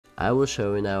I will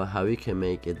show you now how you can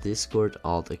make a Discord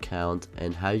alt account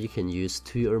and how you can use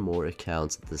 2 or more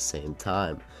accounts at the same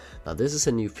time. Now this is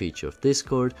a new feature of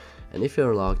Discord, and if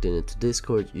you're logged into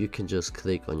Discord, you can just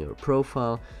click on your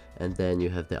profile and then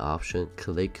you have the option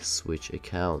click switch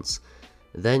accounts.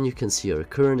 Then you can see your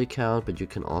current account, but you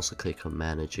can also click on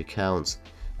manage accounts.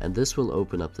 And this will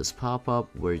open up this pop-up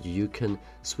where you can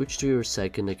switch to your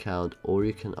second account, or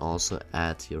you can also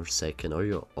add your second or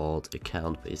your alt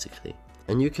account basically.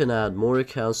 And you can add more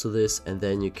accounts to this, and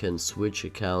then you can switch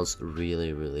accounts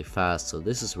really fast. So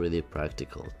this is really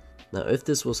practical. Now if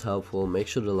this was helpful, make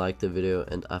sure to like the video,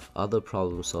 and I have other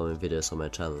problem solving videos on my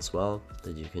channel as well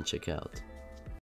that you can check out.